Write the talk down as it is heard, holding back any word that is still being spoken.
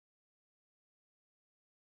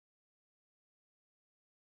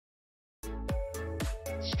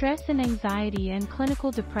Stress and anxiety and clinical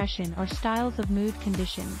depression are styles of mood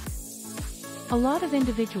conditions. A lot of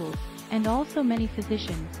individuals, and also many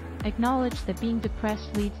physicians, acknowledge that being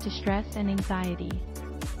depressed leads to stress and anxiety.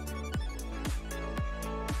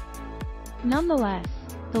 Nonetheless,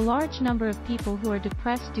 the large number of people who are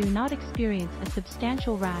depressed do not experience a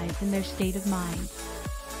substantial rise in their state of mind.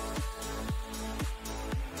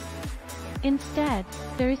 Instead,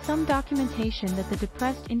 there is some documentation that the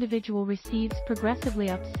depressed individual receives progressively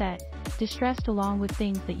upset, distressed along with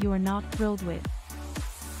things that you are not thrilled with.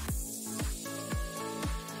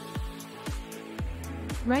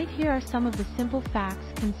 Right here are some of the simple facts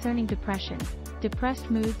concerning depression. Depressed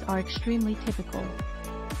moods are extremely typical.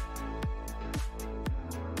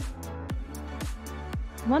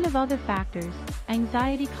 One of other factors,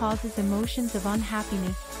 anxiety causes emotions of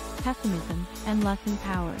unhappiness, pessimism, and lessened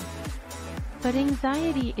power. But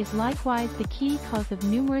anxiety is likewise the key cause of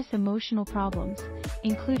numerous emotional problems,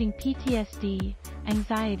 including PTSD,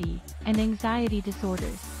 anxiety, and anxiety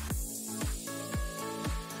disorders.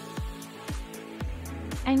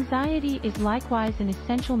 Anxiety is likewise an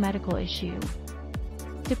essential medical issue.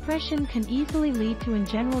 Depression can easily lead to a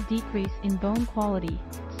general decrease in bone quality,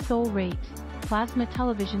 soul rate, plasma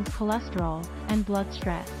television's cholesterol, and blood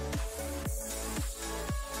stress.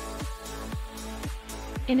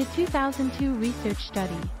 In a 2002 research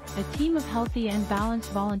study, a team of healthy and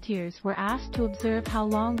balanced volunteers were asked to observe how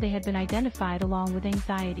long they had been identified along with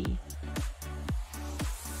anxiety.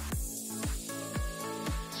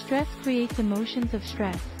 Stress creates emotions of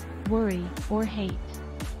stress, worry, or hate.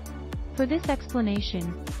 For this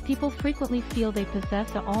explanation, people frequently feel they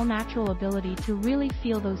possess the all-natural ability to really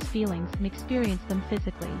feel those feelings and experience them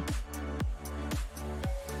physically.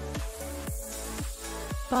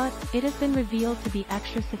 But it has been revealed to be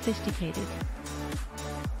extra sophisticated.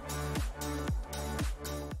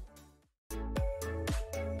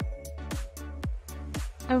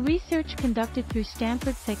 A research conducted through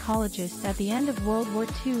Stanford psychologists at the end of World War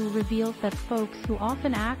II reveals that folks who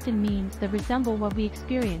often act in means that resemble what we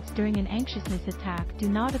experience during an anxiousness attack do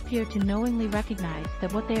not appear to knowingly recognize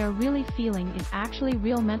that what they are really feeling is actually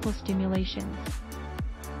real mental stimulations.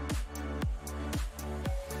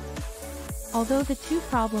 Although the two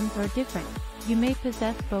problems are different, you may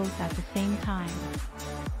possess both at the same time.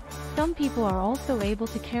 Some people are also able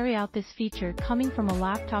to carry out this feature coming from a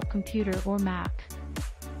laptop computer or Mac.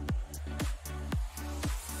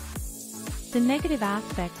 The negative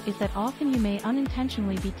aspect is that often you may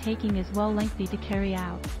unintentionally be taking as well lengthy to carry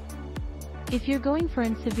out. If you're going for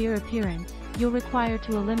a severe appearance, you'll require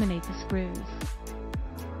to eliminate the screws.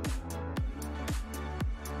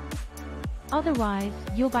 Otherwise,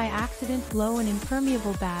 you'll by accident blow an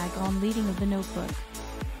impermeable bag on leading of the notebook.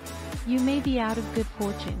 You may be out of good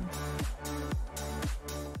fortune.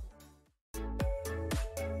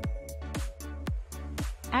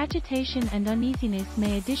 Agitation and uneasiness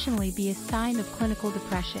may additionally be a sign of clinical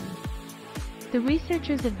depression. The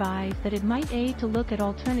researchers advise that it might aid to look at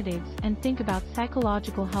alternatives and think about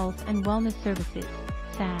psychological health and wellness services,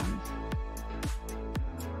 SAMs.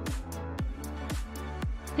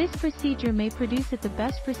 This procedure may produce it the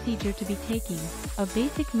best procedure to be taking. A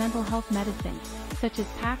basic mental health medicine, such as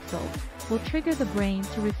Paxil, will trigger the brain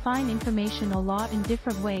to refine information a lot in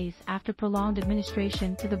different ways after prolonged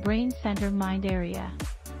administration to the brain center mind area.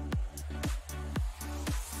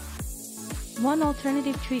 One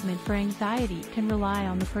alternative treatment for anxiety can rely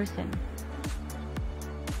on the person.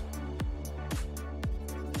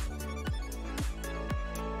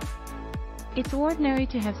 It's ordinary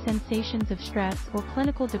to have sensations of stress or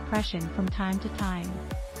clinical depression from time to time.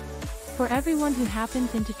 For everyone who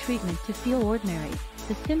happens into treatment to feel ordinary,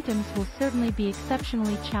 the symptoms will certainly be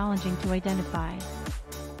exceptionally challenging to identify.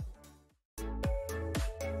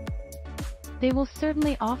 They will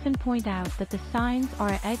certainly often point out that the signs are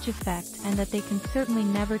an edge effect and that they can certainly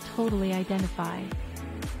never totally identify.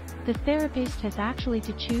 The therapist has actually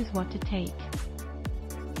to choose what to take.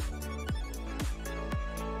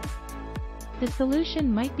 The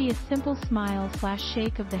solution might be a simple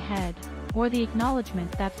smile/shake of the head, or the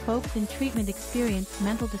acknowledgement that folks in treatment experience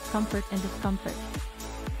mental discomfort and discomfort.